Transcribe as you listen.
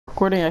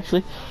recording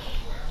actually.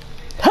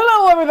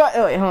 Hello everybody!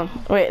 Oh, wait, hold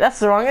on. Wait, that's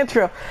the wrong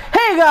intro.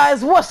 Hey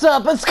guys, what's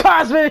up? It's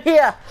Cosman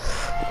here!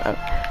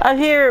 I'm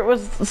here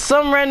with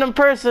some random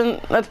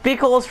person that's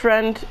Beacle's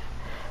friend.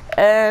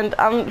 And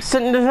I'm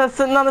sitting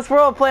on this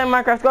world playing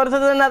Minecraft. Go to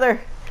the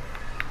nether.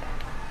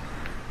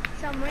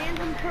 Some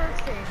random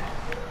person.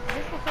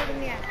 Just refer to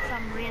me as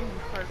some random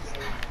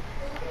person.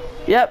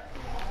 Yep.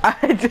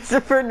 I just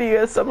referred to you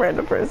as some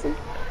random person.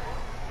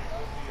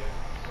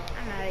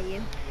 I'm mad at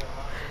you.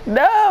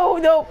 No,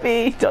 don't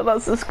be. Don't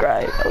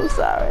unsubscribe. I'm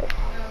sorry.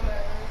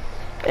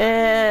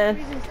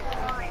 And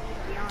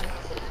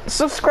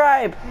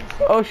subscribe.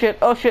 Oh shit.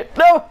 Oh shit.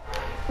 No.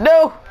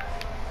 No.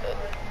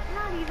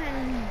 Not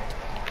even.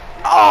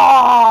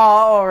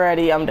 Oh,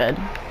 already I'm dead.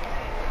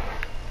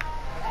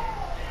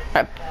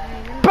 Right.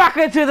 Back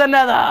into the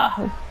nether.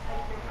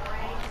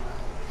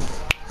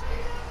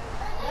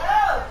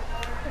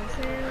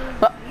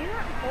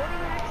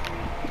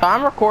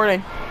 I'm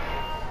recording.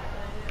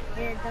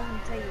 It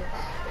doesn't tell you.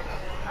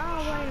 Oh,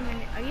 wait a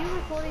minute. Are you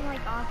recording like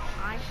off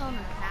iPhone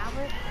or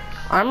tablet?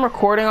 I'm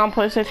recording on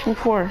PlayStation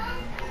 4.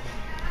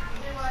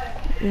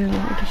 Yeah, let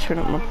me just turn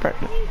up my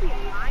brightness.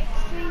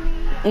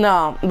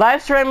 No,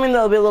 live streaming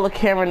there'll be a little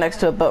camera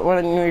next to it, but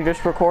when you're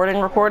just recording,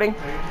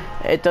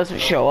 it doesn't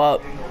show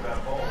up.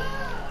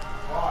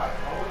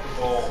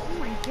 Oh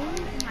my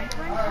goodness, my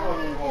friend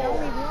told me you could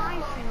only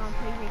live stream on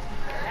PlayStation 4.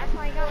 That's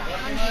why I got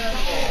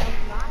 $100.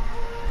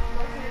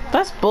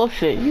 That's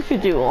bullshit. You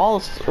could do all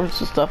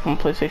sorts of stuff on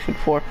PlayStation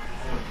 4.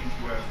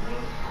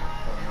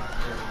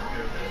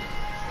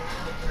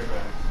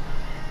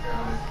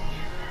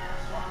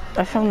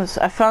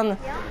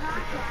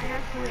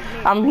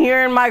 I'm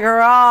here in my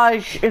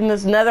garage in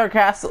this nether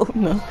castle.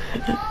 No.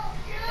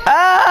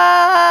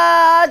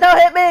 Ah! Don't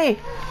hit me!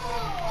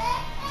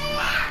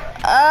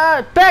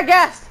 Bad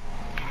gas!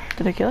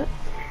 Did I kill it?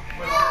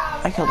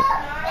 I killed it.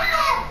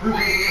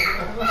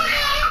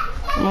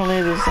 I'm gonna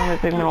leave this zombie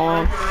pigment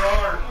alone.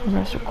 The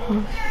rest are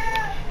close.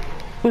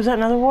 Was that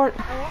another wart?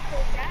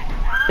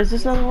 Is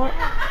this another wart?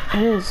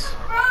 It is.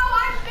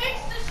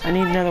 I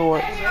need another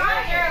wart.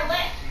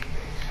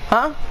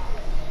 Huh?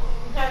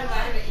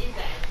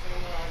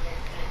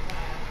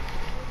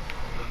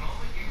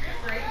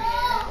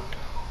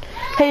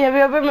 Hey, have you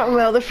ever met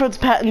my other friends,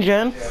 Pat and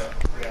Jen?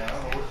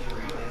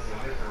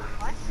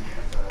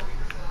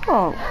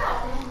 Oh,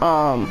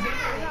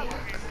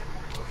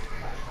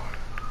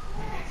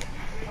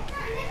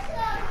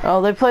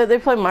 oh, they play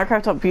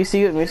Minecraft on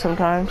PC with me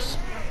sometimes.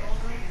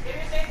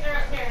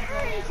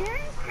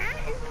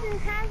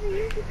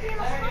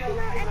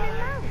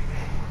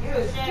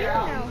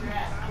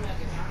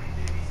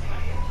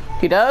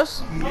 He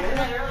does?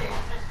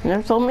 You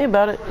never told me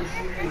about it.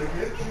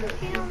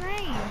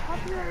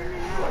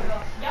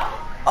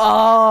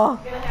 Oh,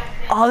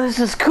 this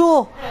is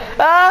cool.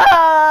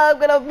 Ah, I'm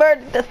gonna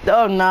burn this.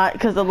 No, I'm not,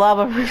 because the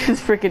lava is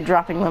freaking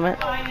dropping limit.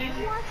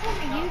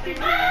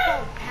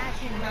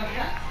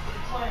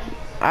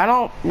 I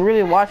don't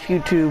really watch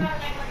YouTube.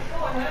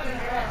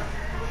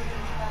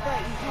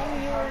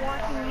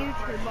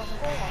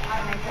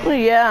 Well,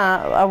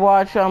 yeah, I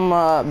watch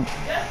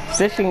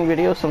fishing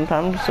videos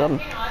sometimes,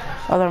 some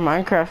other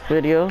Minecraft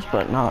videos,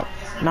 but not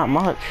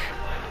much.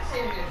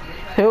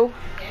 Who?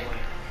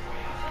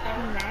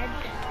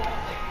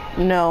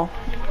 No.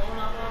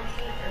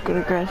 Go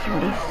to grass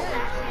this.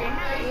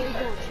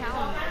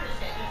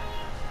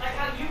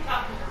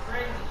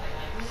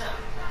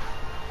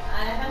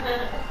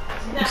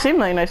 You seem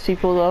like nice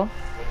people though.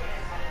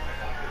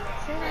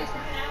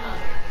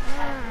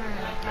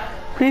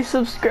 Please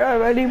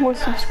subscribe, I need more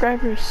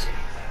subscribers.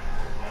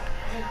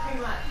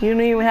 You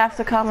don't even have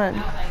to comment.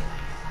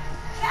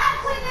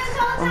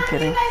 I'm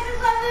kidding.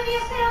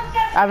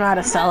 I'm not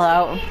a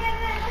sellout.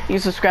 You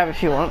subscribe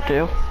if you want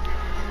to.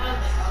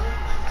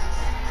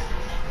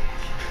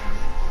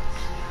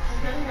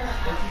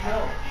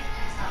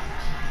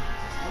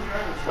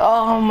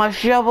 Oh, my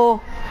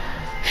shovel.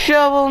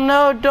 Shovel,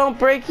 no, don't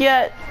break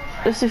yet.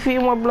 Just a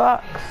few more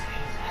blocks.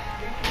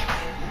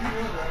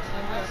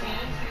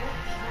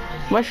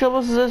 My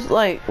shovel's just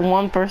like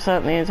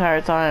 1% the entire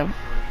time.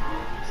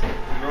 The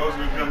girls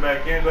would come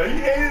back in like,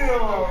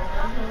 yeah!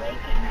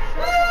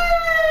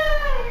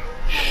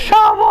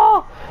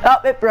 Shovel! Oh,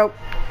 it broke.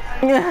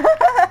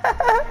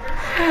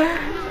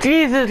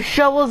 Jesus,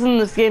 shovels in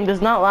this game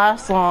does not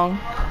last long.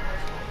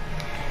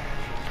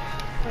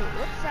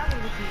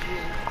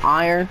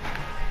 Iron.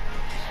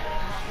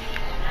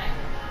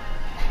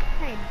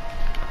 Hey,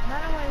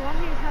 by the way, want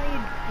me to tell you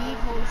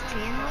Beacle's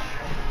channel?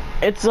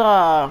 It's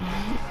nah,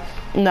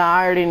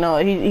 I already know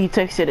it. He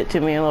texted it to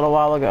me a little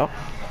while ago.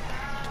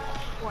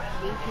 What,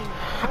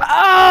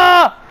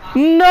 Ah!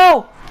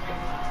 No!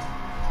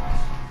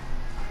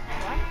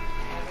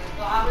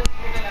 What?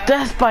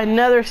 Death by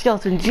nether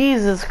skeleton.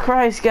 Jesus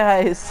Christ,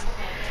 guys.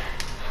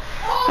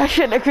 I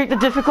shouldn't have cranked the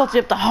difficulty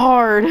up to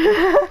hard.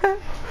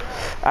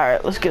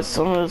 Alright, let's get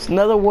some of this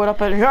nether wood up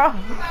in here.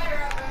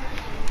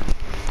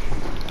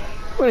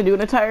 We're gonna do an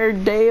entire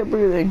day of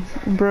brewing.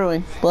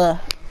 Blah.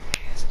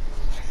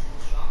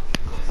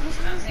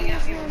 See ya.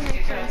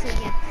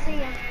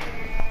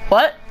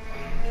 What?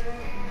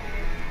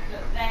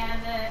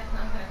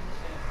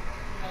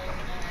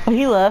 Oh,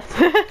 he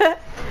left.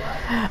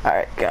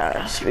 Alright,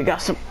 guys. We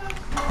got some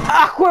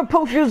aqua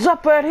potions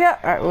up right here.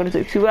 Alright, we're gonna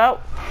take 2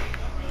 out.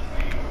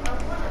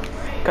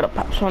 Gotta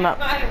pop one up.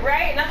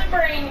 Right? Nothing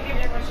burning if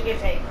you're supposed to get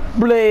paid.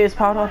 Blaze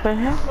powered up in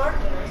here.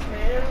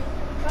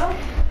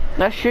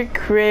 That should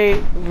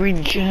create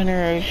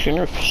regeneration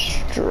of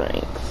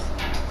strength.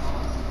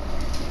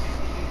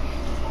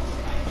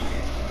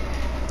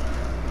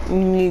 You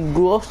need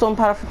glowstone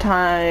powder for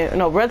time.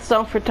 No,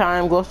 redstone for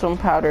time, glowstone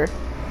powder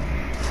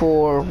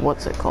for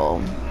what's it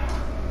called?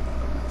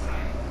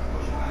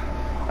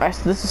 Alright,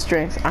 so this is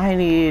strength. I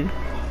think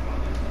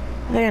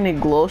I need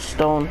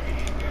glowstone.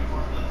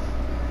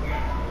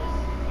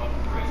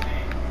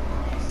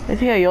 I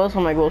think I use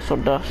all my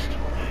glowstone dust.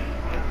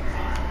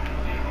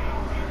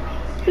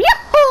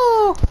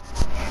 Yahoo!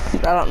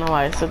 I don't know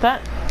why I said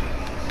that.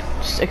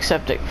 Just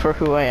accept it for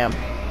who I am.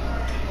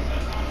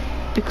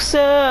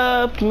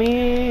 Accept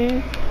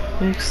me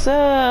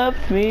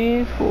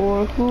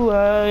for who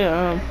I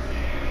am.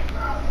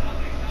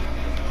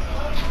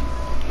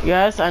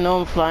 Guys, I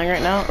know I'm flying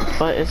right now,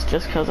 but it's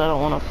just because I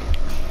don't want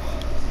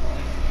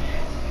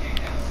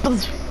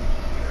to.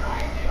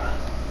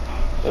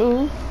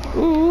 Ooh,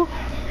 ooh.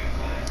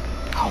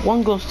 Oh,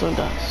 1 glowstone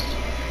dust.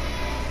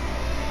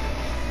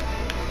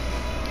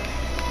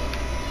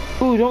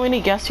 Ooh, don't we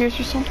need gas tears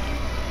or something?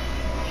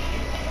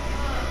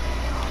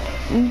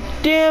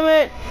 Damn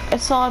it! I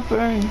saw it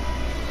burn.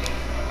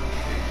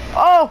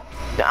 Oh!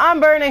 I'm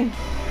burning!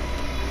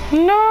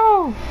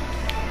 No!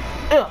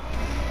 Ugh.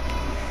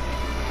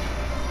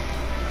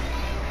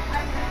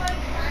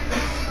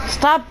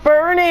 Stop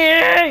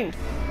burning!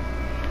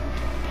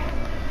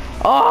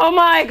 Oh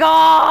my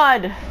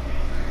god!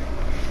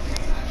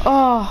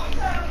 Oh,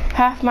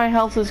 half my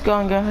health is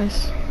gone,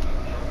 guys.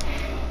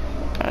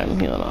 I'm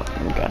healing up.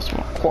 I got some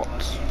more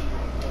quartz.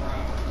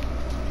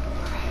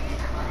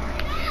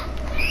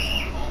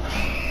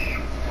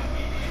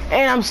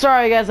 And I'm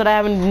sorry, guys, that I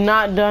haven't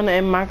not done a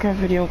Minecraft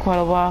video in quite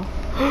a while.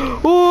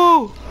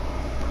 Ooh!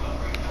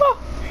 Oh.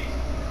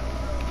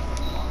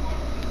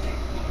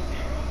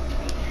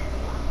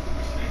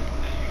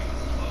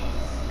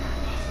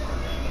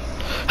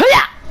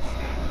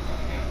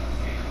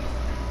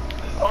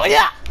 Oh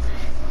yeah!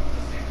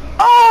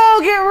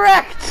 Oh, get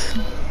wrecked!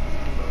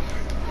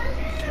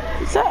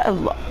 Is that a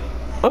lot?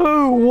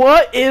 Oh,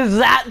 what is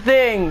that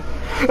thing?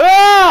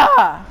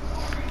 Ah!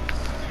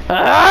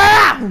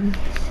 Ah!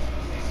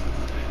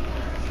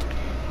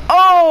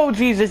 Oh,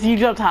 Jesus, you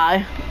jumped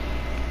high.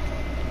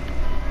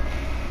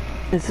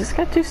 Is this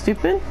guy too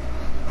stupid?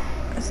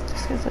 This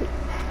guy's like...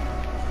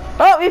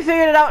 Oh, we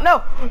figured it out.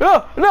 No,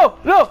 no, no,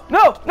 no,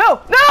 no,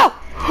 no, no!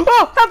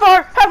 Oh, have a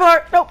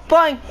heart. No,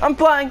 flying. I'm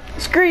flying.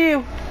 Screw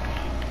you.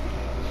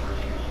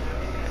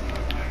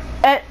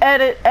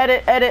 Edit.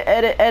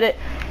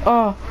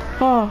 Oh,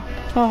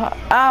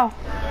 ow.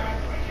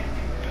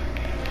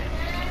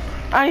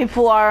 I need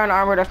full iron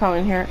armor to come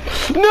in here.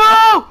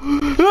 No!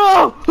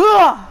 No!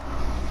 Ah!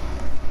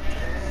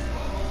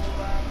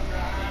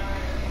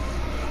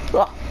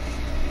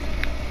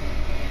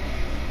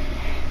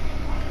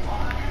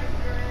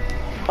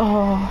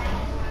 Oh.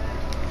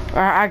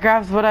 I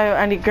grabbed what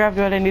I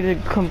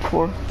needed to come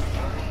for.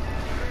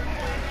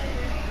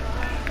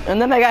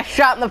 And then I got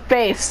shot in the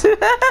face.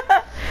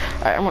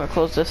 Alright, I'm gonna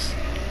close this.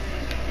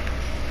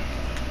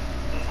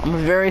 I'm a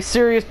very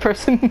serious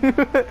person.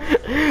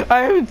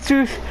 I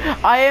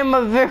am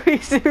a very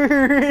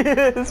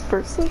serious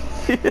person.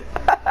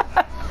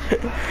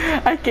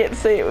 I can't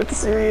say it with a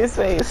serious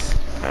face.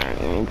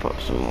 Alright, let me put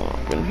some more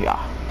up in here.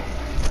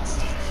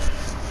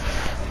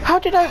 How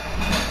did I...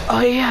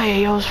 Oh yeah, I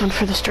used one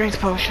for the strength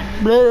potion.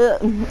 Blah.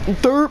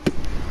 Derp.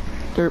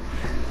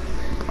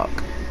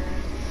 Fuck.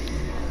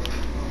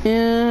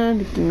 And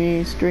give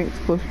me strength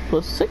potion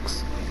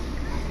 +6.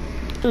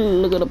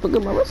 Look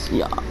at my wrist.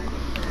 Yeah.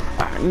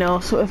 Alright, now,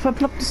 so if I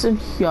plop this in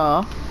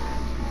here,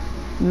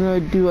 then I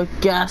do a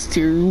gas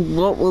tier,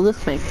 what will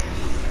this make?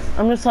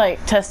 I'm just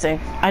like testing.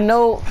 I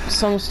know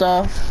some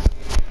stuff.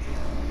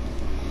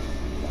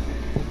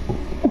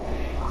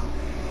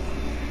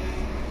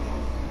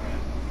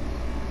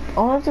 I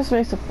wonder if this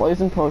makes a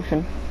poison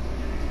potion.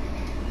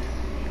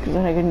 Because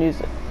then I can use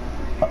it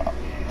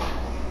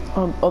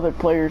on other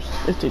players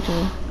if they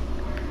do.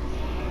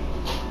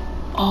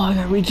 Oh, I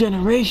got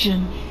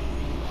regeneration.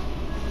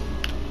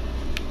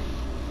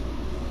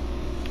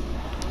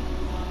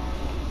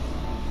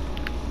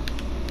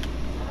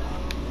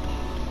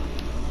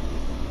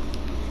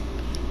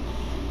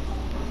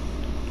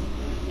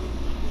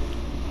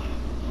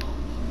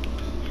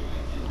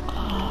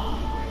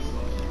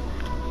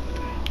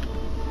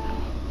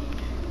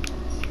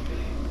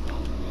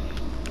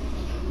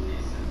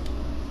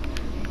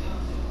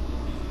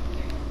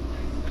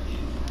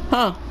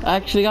 Huh, I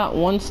actually got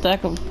 1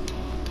 stack of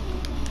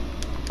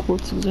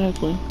quartz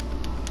exactly.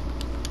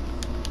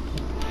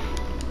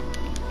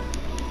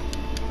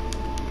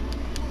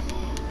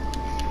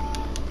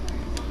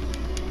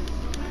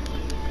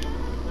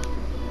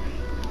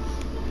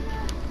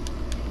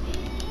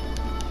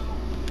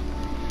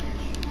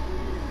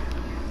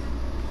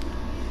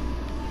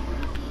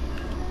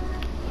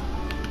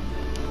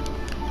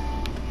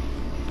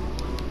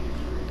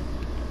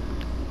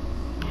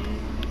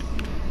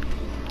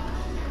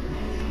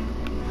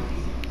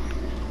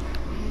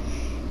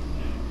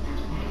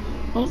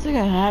 I don't think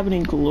I have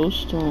any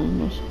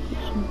glowstone.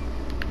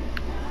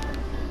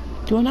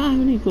 Do I not have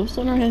any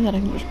glowstone or anything that I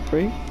can just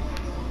break?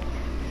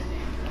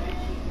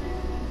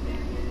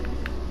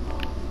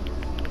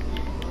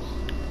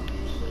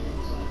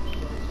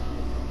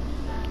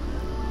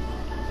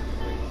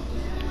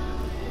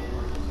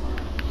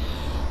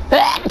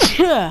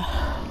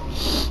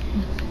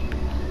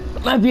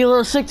 Might be a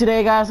little sick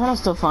today, guys, but I'm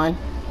still fine.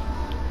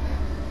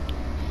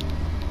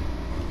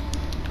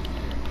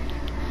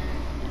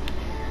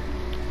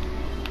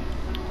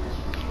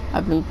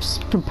 I've been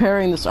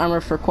preparing this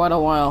armor for quite a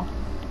while.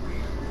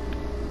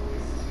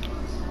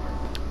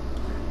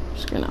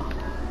 Just gonna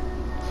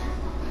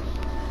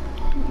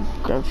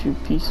grab a few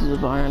pieces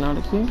of iron out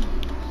of here.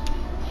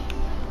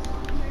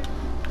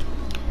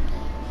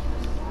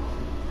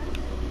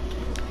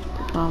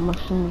 Put my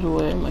mushrooms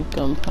away, my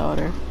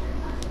gunpowder.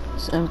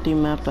 This empty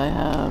map I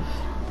have.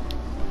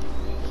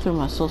 Throw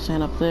my soul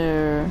sand up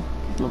there.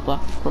 My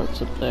black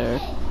quartz up there.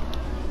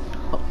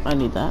 Oh, I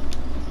need that.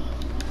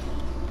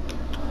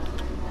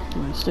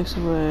 My sticks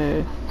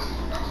away.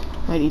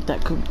 Might eat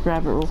that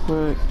rabbit real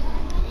quick.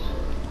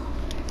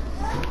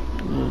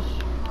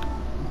 Just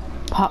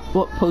pop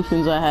what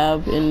potions I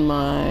have in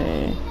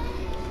my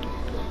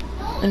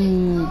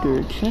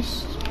ender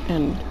chest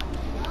and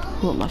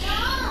put my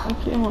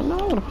actually no, I'm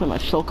gonna put in my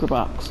shulker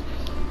box.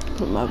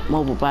 Put in my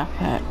mobile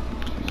backpack.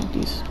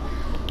 These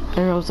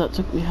arrows that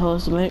took me hell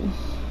to make.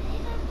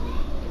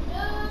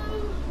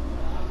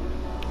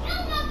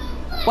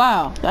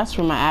 Wow, that's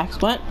where my axe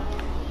went.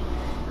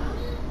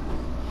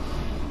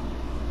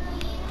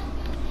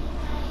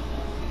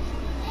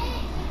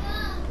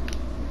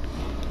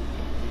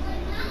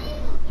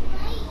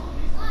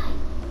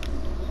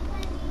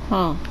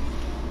 Huh.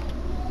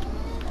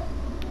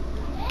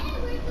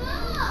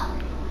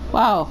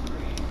 Wow.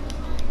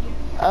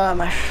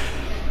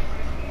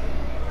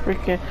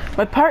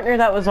 My partner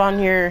that was on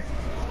here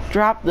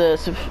dropped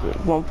this at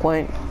one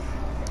point.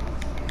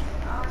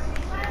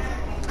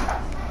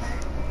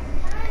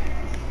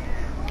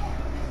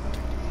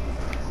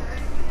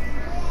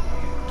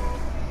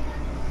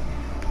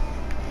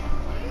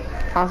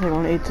 I don't think I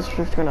want to eat this.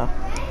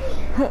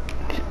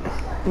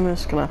 I'm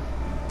just gonna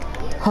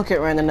hook it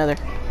right in the nether.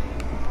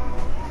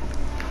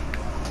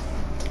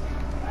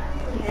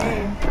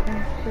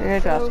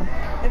 So awesome.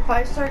 If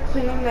I start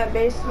cleaning that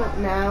basement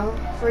now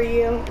for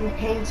you and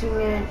painting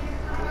it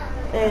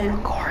and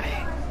recording.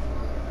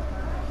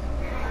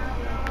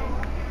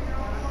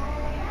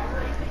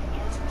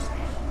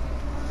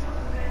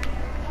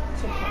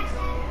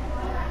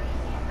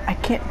 I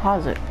can't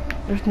pause it.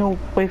 There's no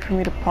way for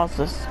me to pause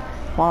this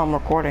while I'm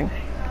recording.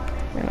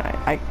 I mean,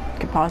 I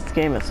can pause the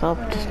game itself,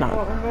 just not.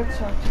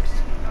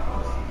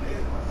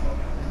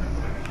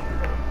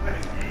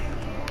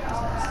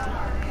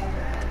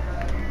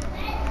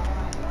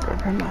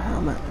 Repair my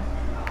helmet.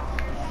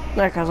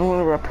 Yeah, guys, I'm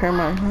gonna repair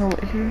my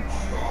helmet here.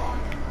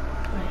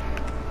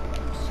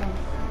 So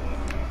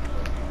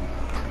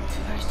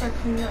if I start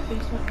cleaning that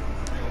basement,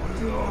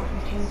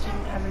 and painting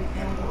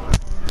everything,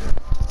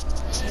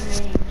 and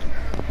then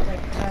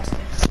like plastic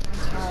on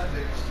top,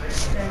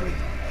 then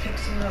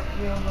fixing up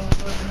real low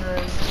wood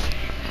and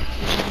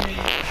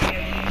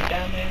getting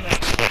down there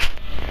like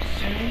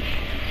soon.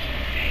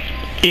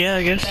 Yeah,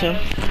 I guess so. If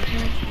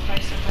I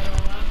set that all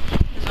up,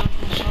 because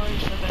Uncle Sean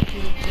said that he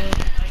would build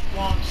like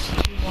walls,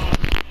 2 walls.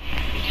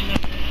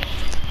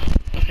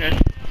 Okay.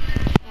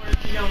 Or if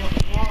you don't want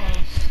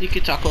walls, You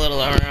could talk a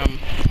little around.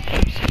 or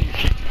if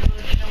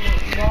you don't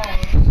want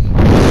walls,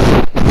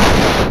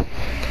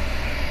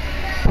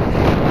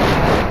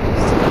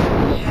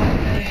 you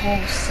have a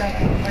whole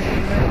setup, like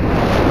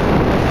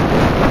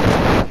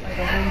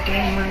a whole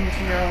game room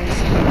for your own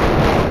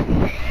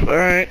setup.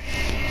 Alright.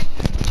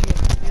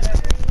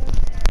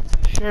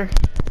 Sure.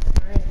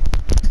 Alright.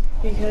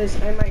 Because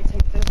I might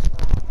take this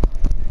one.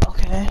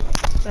 Okay.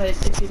 But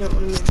if you don't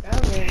want to move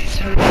down there,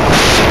 turn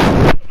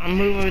I'm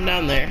moving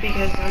down there.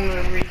 because I'm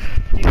going to redo it.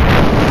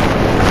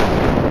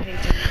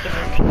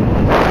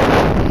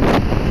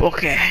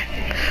 Okay.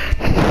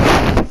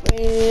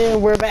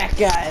 And we're back,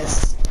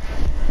 guys.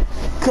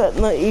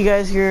 Couldn't let you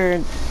guys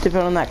hear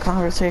depend on that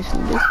conversation.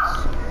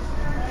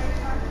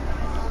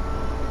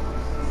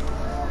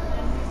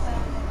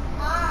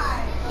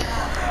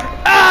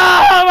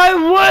 Ah, my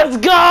wood's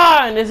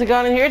gone! Is it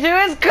gone in here too?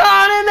 It's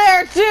gone in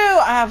there too!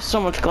 I have so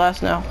much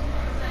glass now.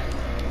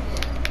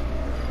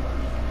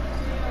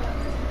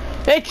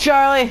 Hey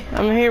Charlie,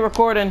 I'm here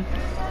recording.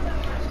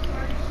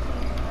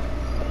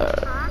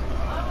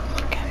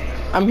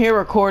 I'm here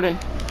recording.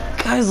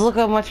 Guys, look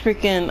how much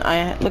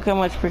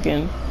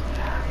freaking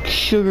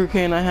sugar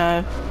cane I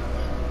have.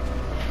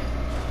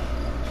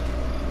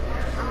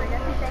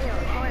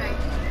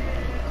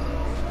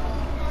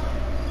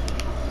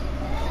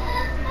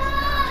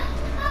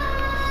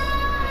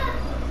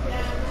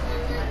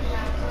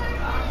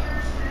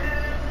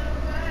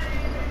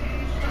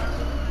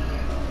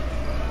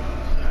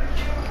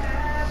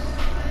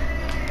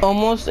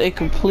 Almost a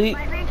complete.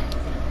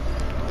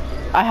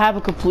 I have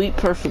a complete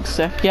perfect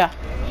set. Yeah.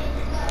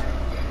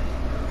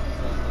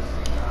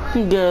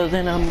 Girls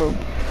in a mood.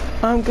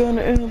 I'm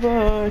gonna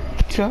invite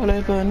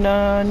Charlie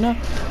Banana,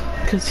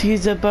 'cause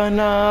he's a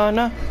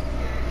banana.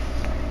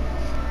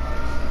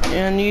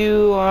 And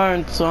you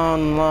aren't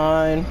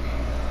online.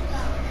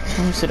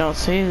 Obviously don't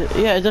say it.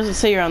 Yeah, it doesn't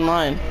say you're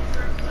online.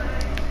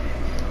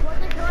 We'll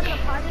just go to the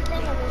party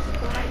thing and we'll just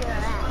go right here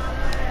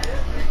at.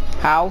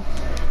 How?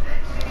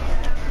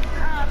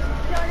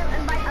 Go to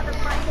invite other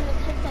friends and it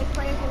should say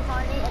players in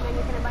party and then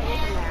you can invite me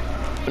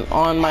from there.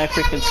 On my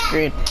freaking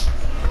screen.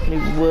 You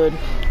would.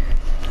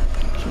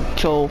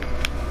 Troll.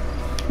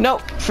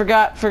 Nope, I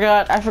forgot.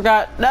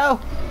 No!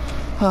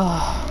 Okay,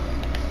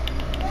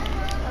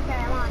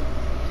 I'm on.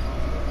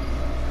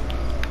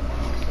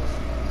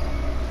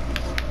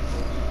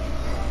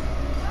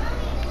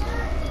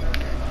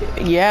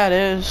 Yeah, it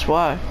is.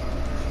 Why?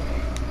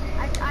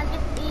 I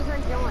just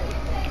easily joined.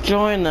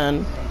 Join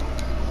then.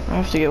 I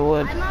have to get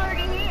wood. I'm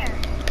already here.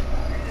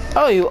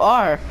 Oh, you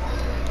are.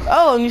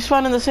 Oh, and you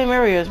spawn in the same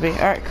area as me.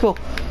 Alright, cool.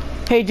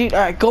 Hey, dude,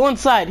 alright, go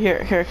inside.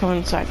 Here, come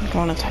inside. Go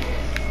on inside.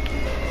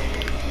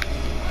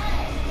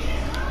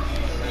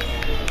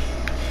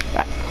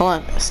 Alright, hold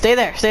on. Stay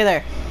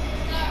there.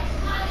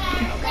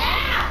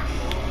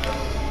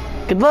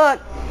 Good luck.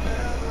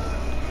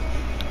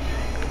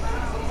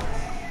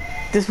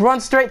 Just run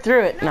straight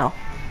through it. No.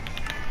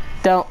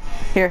 Don't.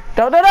 Here.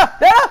 No.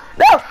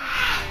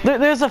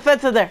 There's a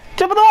fence in there.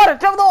 Jump in the water.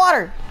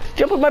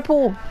 Jump in my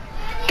pool.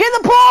 Get in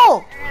the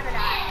pool.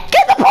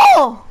 Get in the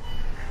pool.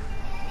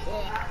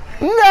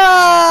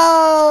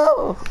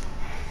 No.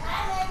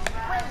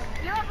 Wait,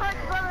 you're supposed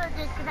to go to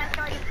this because that's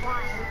all you're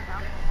flying and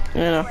stuff.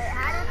 You know. Wait,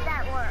 how does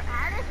that work?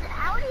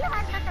 How do you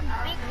have such a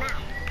big map?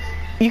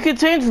 You can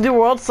change the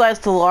world size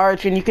to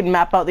large, and you can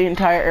map out the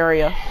entire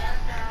area.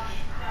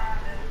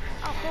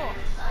 Oh, cool.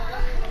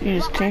 You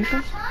just change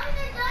this?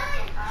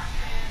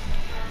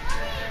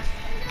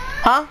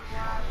 Huh?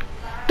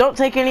 Don't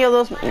take any of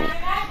those.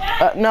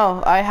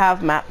 No, I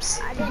have maps.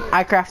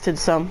 I crafted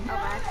some.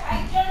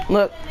 Okay.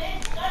 Look.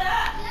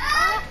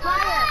 Oh,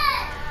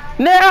 fire!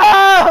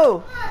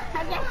 No!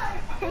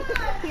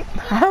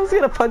 I was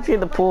gonna punch you in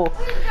the pool.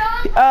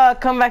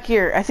 Come back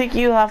here. I think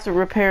you have to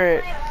repair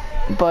it.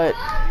 But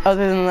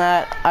other than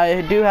that,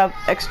 I do have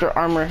extra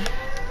armor.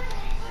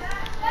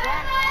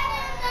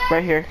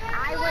 Right here.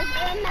 I was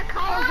in the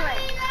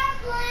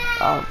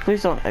cauldron.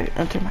 Please don't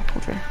enter my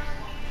cauldron.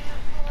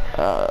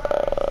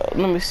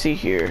 Let me see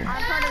here.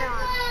 I'll put it on.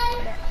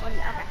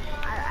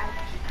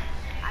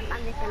 Okay.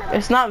 I'm just gonna.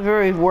 It's not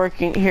very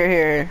working.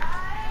 Here.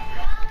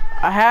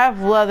 I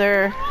have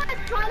leather.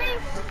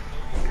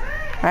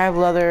 I have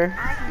leather.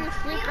 I see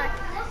secrets.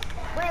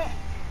 Wait.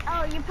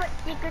 Oh, you put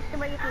secrets the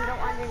way you can go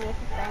underneath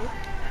the thing.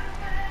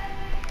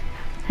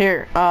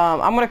 Here.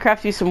 I'm gonna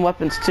craft you some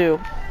weapons too,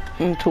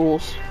 and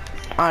tools,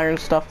 iron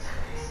stuff.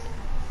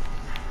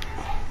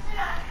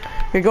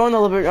 You're going a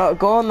little bit.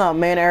 Go in the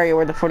main area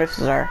where the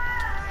furnaces are.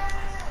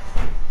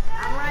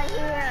 I'm right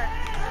here.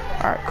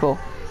 All right, cool.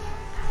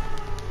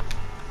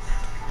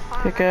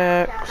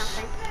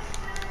 Pickaxe,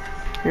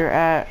 your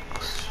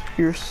axe,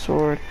 your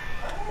sword.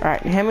 All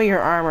right, hand me your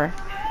armor.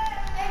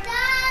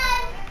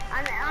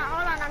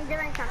 Hold on, I'm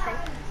doing something.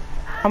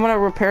 I'm gonna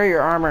repair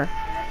your armor.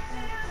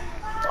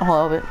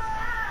 All of it.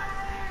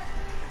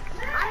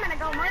 I'm gonna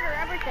go murder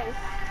everything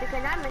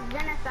because I'm a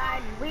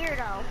genocide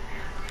weirdo.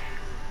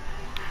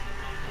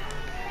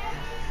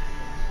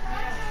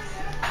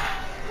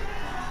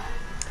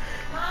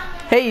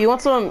 Hey, you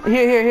want some?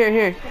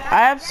 Here. I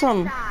have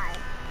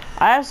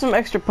some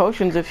extra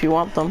potions if you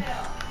want them.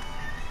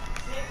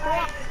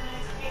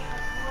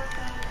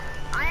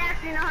 I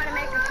actually know how to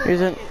make a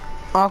Here's an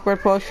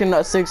awkward potion,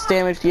 a 6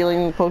 damage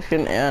dealing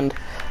potion, and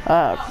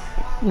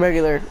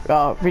regular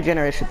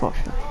regeneration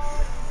potion.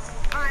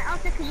 Alright,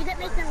 also, could you get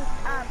me some,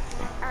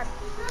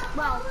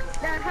 well,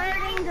 the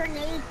hurting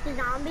grenades to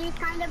zombies,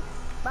 kind of,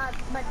 but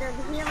the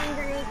healing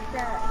grenades to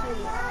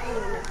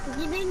humans. Because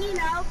you didn't,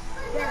 well,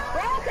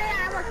 okay,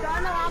 I almost got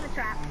in the lava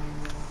trap.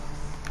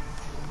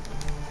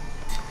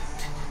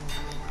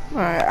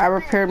 Alright, I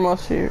repaired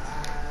most of you,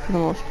 for the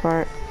most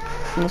part.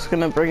 I'm just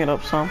gonna bring it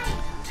up some.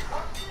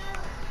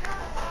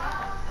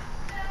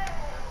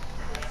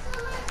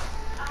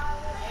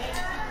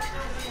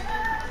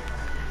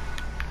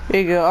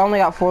 Here you go, I only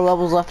got 4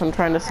 levels left. I'm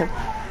trying to say.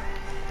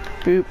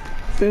 Boop.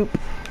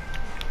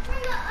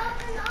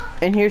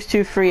 And here's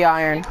 2 free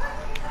iron.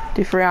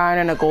 2 free iron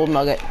and a gold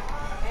nugget.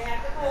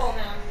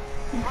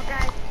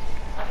 Okay.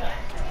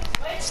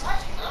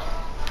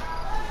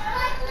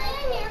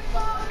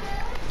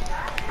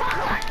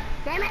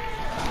 Damn it.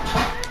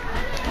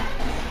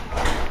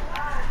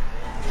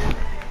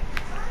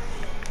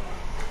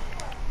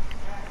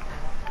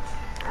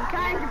 I'm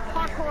trying to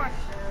parkour.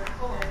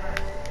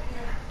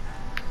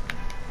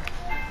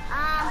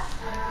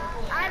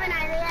 I have an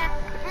idea.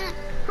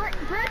 Push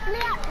me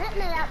up, hit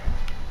me up.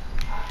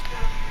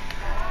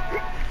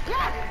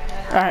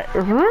 Alright.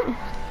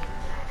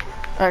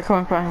 Alright,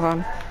 come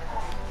on.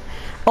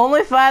 Only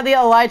if I had the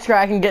elytra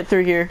I can get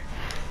through here.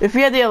 If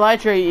you had the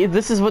elytra,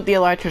 this is what the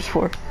elytra's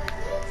for.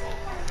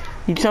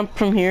 You jump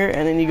from here,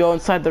 and then you go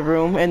inside the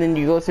room, and then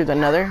you go through the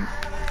nether.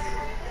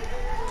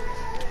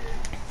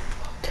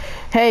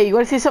 Hey, you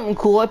wanna see something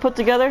cool I put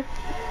together?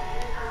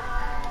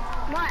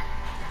 What?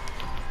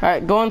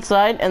 Alright, go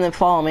inside and then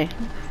follow me.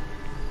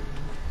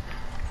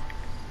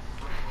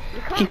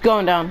 Keep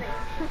going down.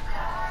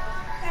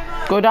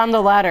 Go down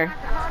the ladder.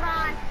 Hold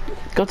on.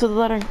 Go to the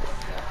ladder.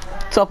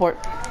 Teleport.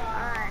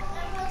 Alright.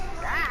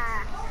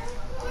 Ah.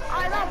 Oh,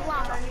 I love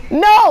lava.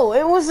 No!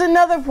 It was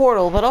another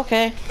portal, but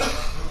okay.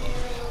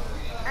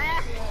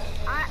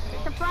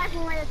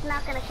 Surprisingly, it's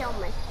not gonna kill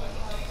me.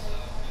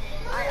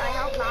 I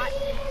hope not.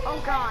 Oh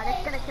god,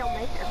 it's gonna kill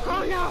me.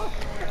 Oh no!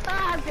 Oh,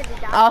 I'm gonna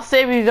die. I'll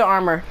save you the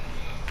armor.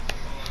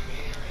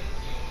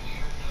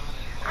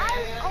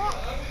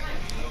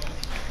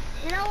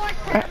 You know what's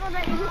terrible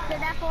that you just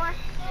did that for?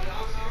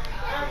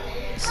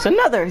 It's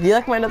another. Do you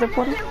like my another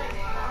portal?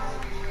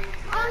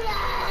 Oh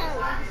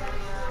yeah!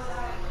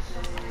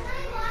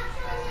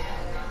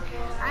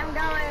 I'm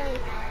going.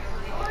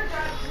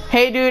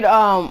 Hey dude,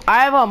 I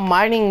have a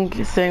mining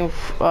thing,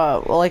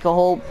 like a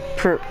whole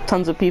for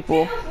tons of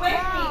people.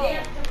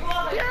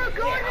 You're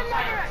going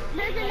another.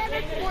 There's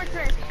another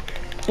fortress.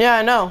 Yeah,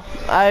 I know.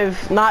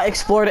 I've not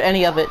explored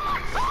any of it.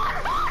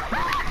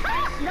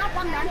 Nope,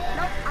 I'm done.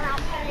 Nope, I'm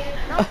out.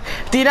 Nope.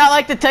 Do you not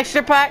like the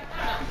texture pack?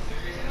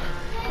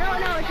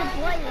 No, it's a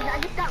blaze. I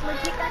just got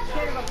legit got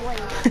scared of a blaze.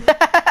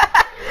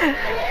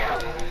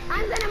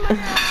 I'm gonna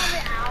murder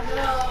all of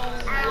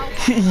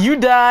it. Ow. You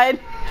died.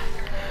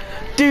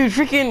 Dude,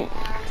 freaking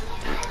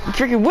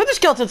wither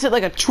skeletons hit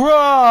like a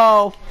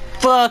troll.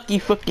 Fucky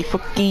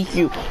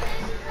you.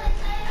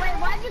 Wait,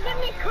 why'd you give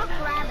me cooked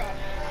rabbit?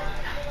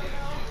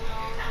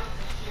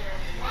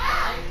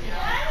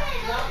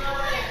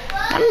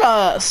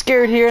 I'm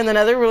scared here in the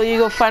nether. Will you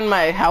go find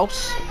my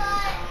house?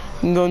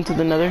 I'm going to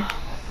the nether.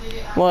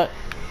 What?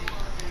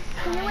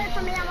 Can you wait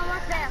for me? I'm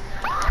almost there.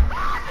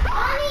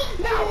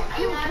 No,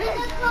 you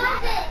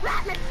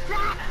rabbit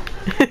trap.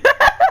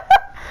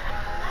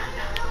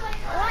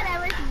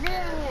 Whatever, it's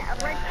being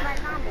raped by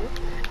zombies.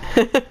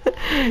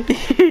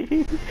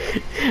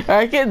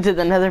 Alright, get into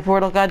the nether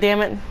portal,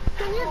 goddammit.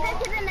 Can you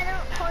get to the nether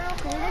portal?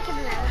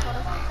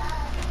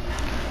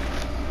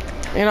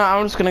 You know,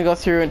 I'm just gonna go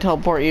through and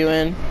teleport you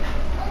in. No,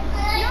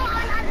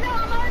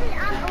 I'm already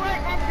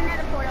at the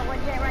nether portal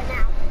right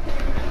now.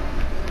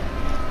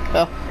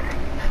 Oh.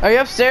 Are you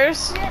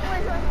upstairs? No,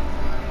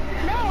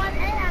 I'm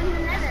in the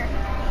nether.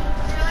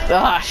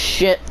 Ah,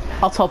 shit.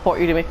 I'll teleport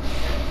you to me.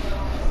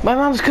 My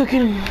mom's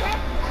cooking.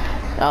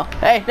 Oh,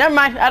 hey, never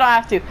mind. I don't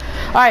have to.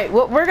 Alright,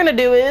 what we're gonna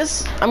do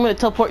is, I'm gonna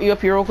teleport you up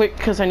here real quick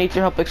because I need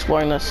your help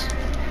exploring this.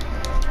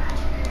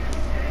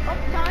 Oh,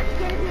 sorry,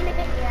 didn't mean to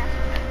hit you.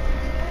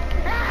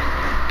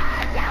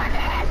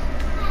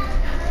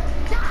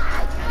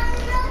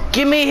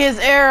 Give me his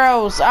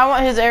arrows. I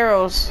want his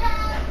arrows.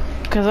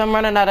 Because I'm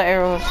running out of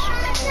arrows.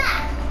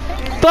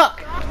 Fuck!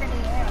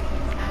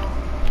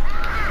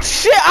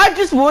 Shit, I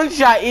just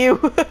one-shot you.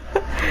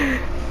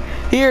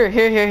 Here.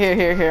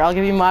 I'll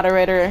give you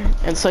moderator,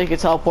 and so you can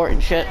teleport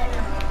and shit.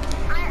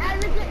 I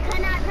legit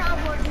cannot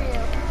teleport to you,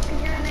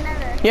 because you're in the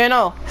nether. Yeah,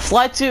 no.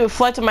 Fly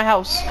to my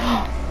house.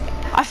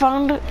 I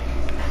found it.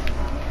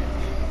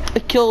 I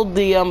killed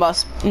the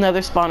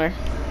nether spawner.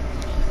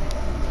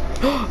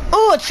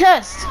 Oh, a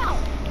chest!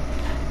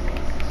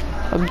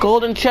 A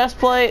golden chest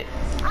plate.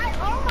 I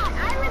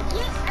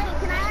legit, hey,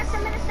 can I have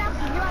some of this stuff? You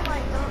have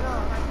like, don't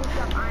know, like, picked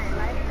up iron,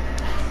 right?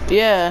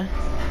 Yeah.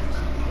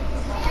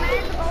 Can I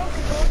have the gold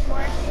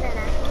for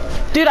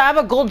it? Dude, I have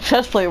a gold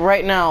chest plate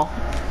right now.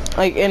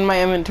 Like, in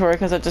my inventory,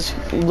 because I just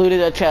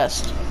looted a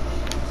chest.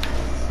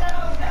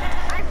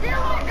 I feel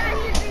like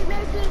I should be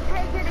making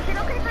pages. Is it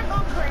okay if I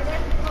go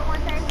creative for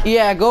one thing?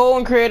 Yeah, go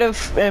on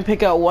creative and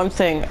pick out one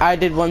thing. I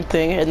did one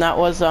thing, and that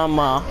was,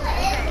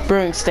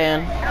 brewing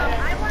stand.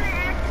 I want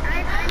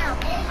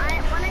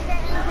to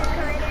get into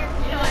creative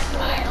so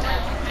I can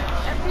get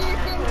a few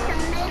things to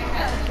make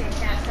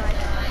potions, actually.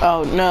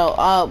 Oh, no.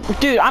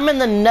 Dude, I'm in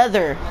the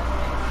nether.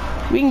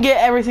 We can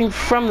get everything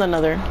from the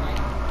nether.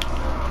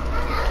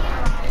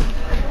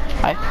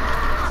 Hi.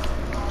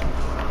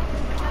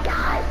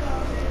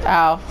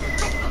 Ow.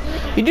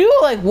 You do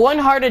like 1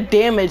 heart of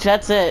damage,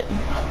 that's it. Can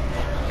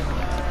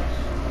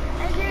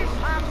you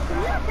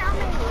tell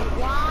me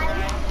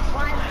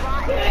why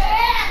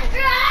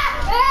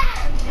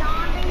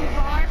zombies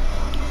bark?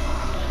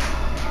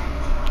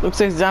 Looks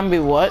like zombie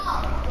what?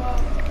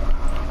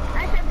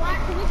 I said, what?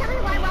 Can you tell me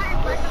why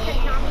rotten flesh looks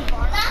like zombies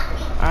bark?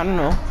 I don't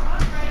know.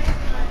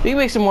 We can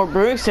make some more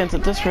brewing stands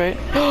at this rate.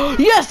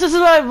 Yes, this is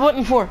what I've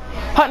been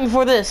hunting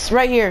for this,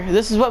 right here.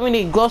 This is what we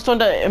need. Glowstone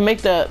to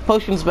make the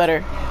potions better.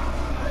 Okay.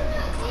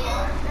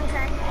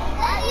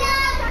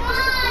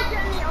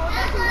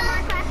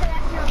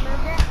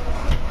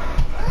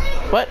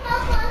 What?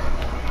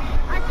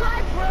 I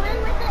tried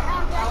brewing with it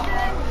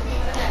yesterday,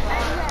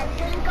 and yeah, it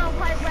didn't go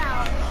quite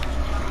well.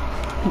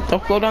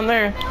 Don't go down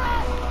there.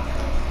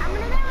 I'm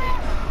gonna do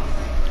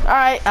it.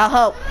 Alright, I'll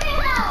help.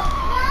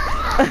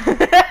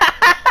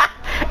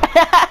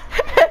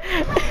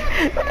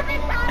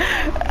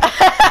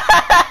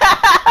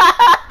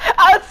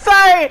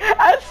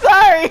 I'm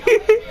sorry.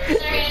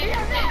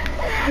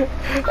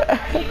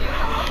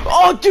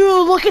 Oh,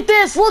 dude, look at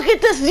this! Look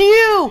at this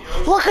view!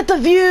 Look at the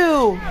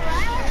view!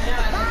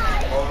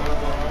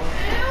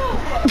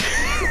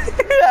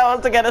 I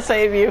wasn't gonna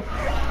save you.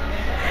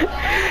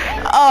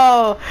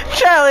 Oh,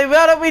 Charlie,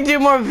 why don't we do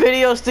more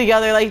videos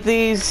together like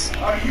these?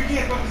 Oh, you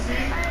can't fucking see?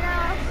 I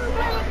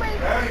know.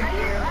 Wait.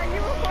 Are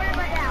you recording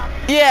right now?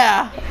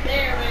 Yeah. I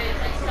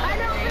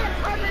don't need a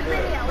public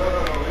video.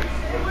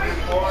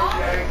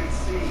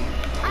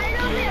 I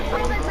don't need a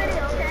public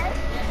video, okay?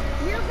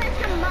 You get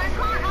some mud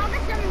cart, I'll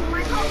get some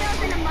mud cart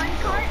in a mud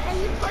cart, and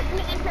you push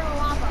me into the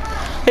lava.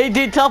 Hey,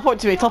 dude, teleport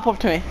to me. Teleport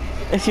to me.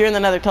 If you're in the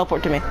nether,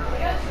 teleport to me.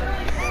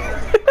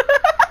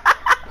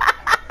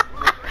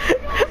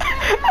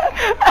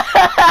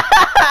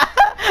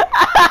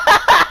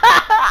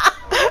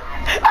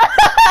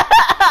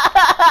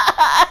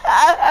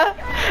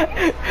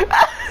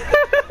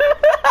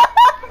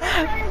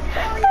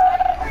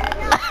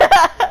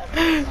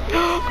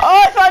 Oh,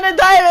 I found a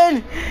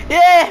diamond!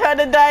 Yeah, I found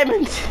a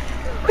diamond.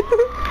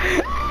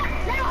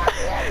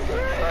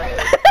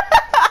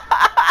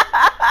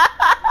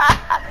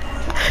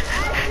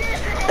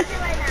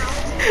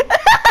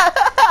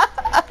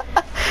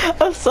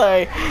 I'm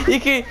sorry. You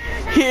can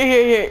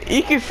here.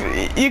 You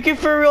can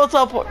for real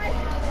teleport.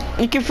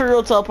 You can for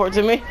real teleport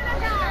to me. No,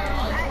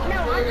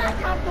 I'm not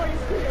teleporting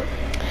to you.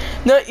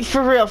 No,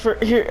 for real. For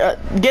here,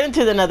 get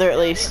into the nether at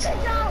least. You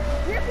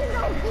can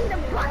go eat a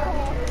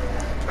butthole.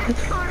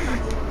 That's karma.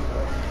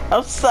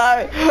 I'm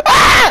sorry.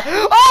 Ah!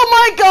 Oh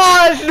my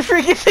gosh! The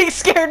freaking thing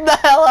scared the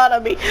hell out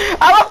of me.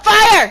 I'm on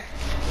fire!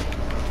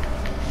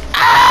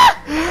 Ah!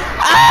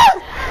 Ah!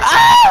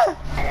 Ah!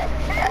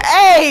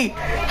 Hey!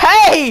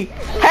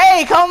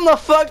 Calm the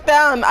fuck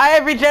down. I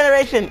have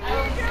regeneration.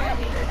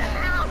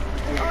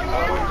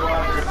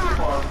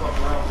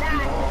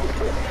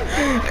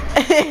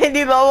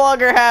 You no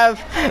longer have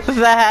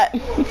that.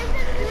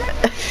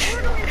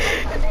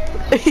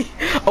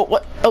 Oh,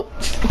 what? Oh.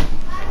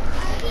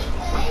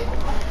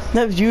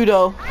 That's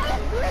judo. No,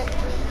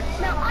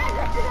 I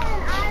got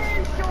an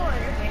iron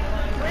sword.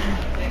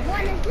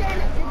 One is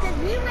damage because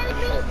you made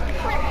me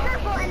press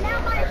circle and now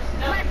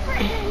my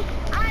freaking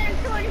iron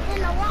sword is in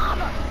the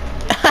lava.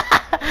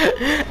 I'm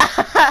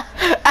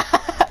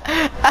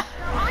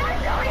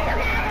going to have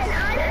an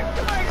iron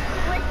sword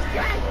with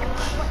strength.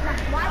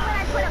 Why would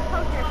I put a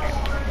poster here?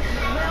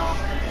 Well,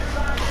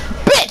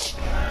 Bitch!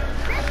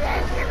 this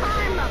is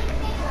karma.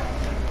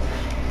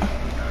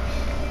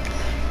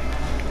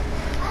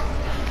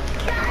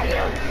 God,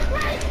 you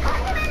right,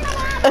 put him in the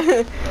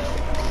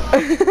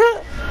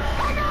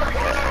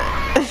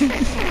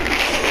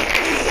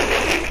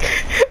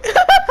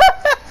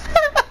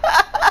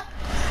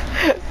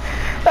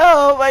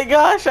Oh my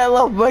gosh, I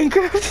love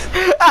Minecraft.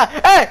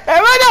 Hey,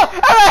 right now!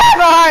 I have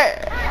a heart!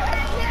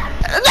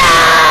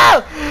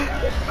 No!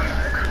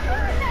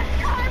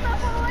 karma,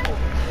 boy.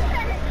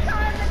 That is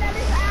karma. That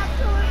is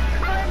absolute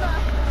karma.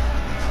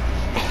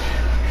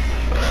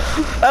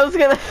 I was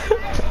gonna.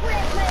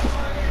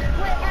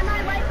 Wait, am I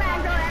right back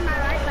or am I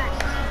right back?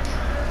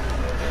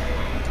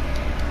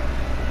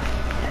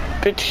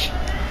 Bitch.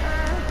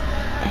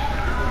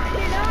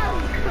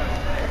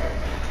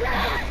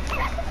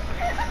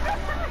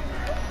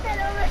 Get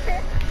over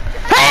here.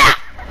 Hiya!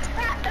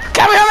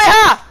 Come here,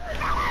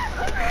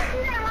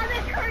 No, I'm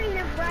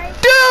accurate, right?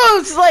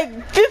 dude! It's like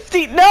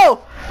 50.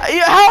 No!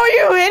 How are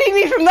you hitting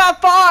me from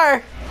that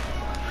far?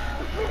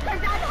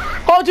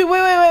 Oh, dude, wait.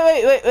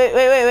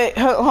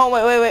 Hold on,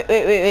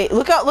 wait.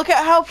 Look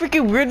at how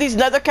freaking weird these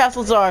nether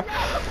castles are.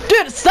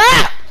 Dude,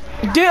 stop!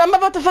 Dude, I'm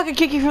about to fucking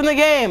kick you from the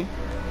game.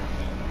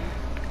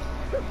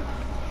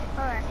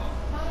 Alright.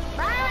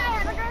 Bye,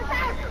 have a good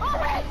time. Oh,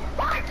 wait!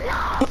 What?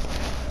 No!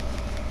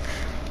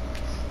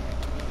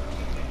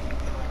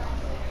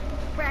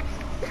 Rex.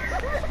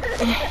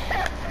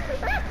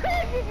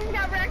 You just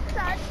got wrecked,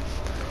 son.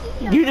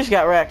 You just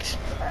got wrecked.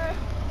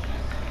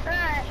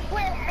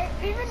 Wait,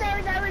 even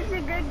though that was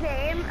a good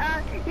game,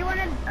 you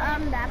wanna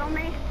battle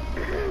me?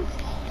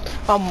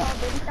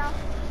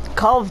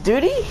 Call of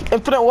Duty?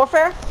 Infinite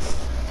Warfare?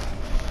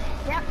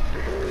 Yep.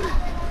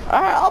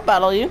 Alright, I'll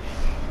battle you.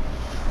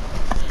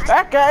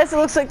 Alright, guys, it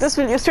looks like this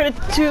video is turning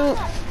to.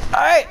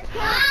 Alright,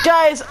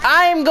 guys,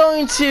 I'm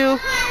going to.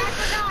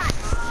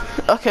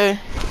 Okay.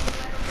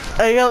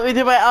 Are you gonna let me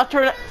do my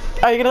outro?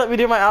 Are you gonna let me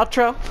do my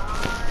outro?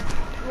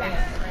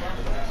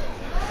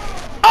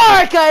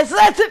 Alright, guys,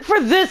 that's it for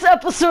this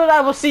episode.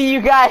 I will see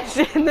you guys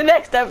in the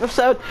next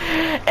episode.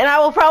 And I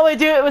will probably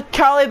do it with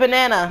Charlie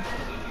Banana.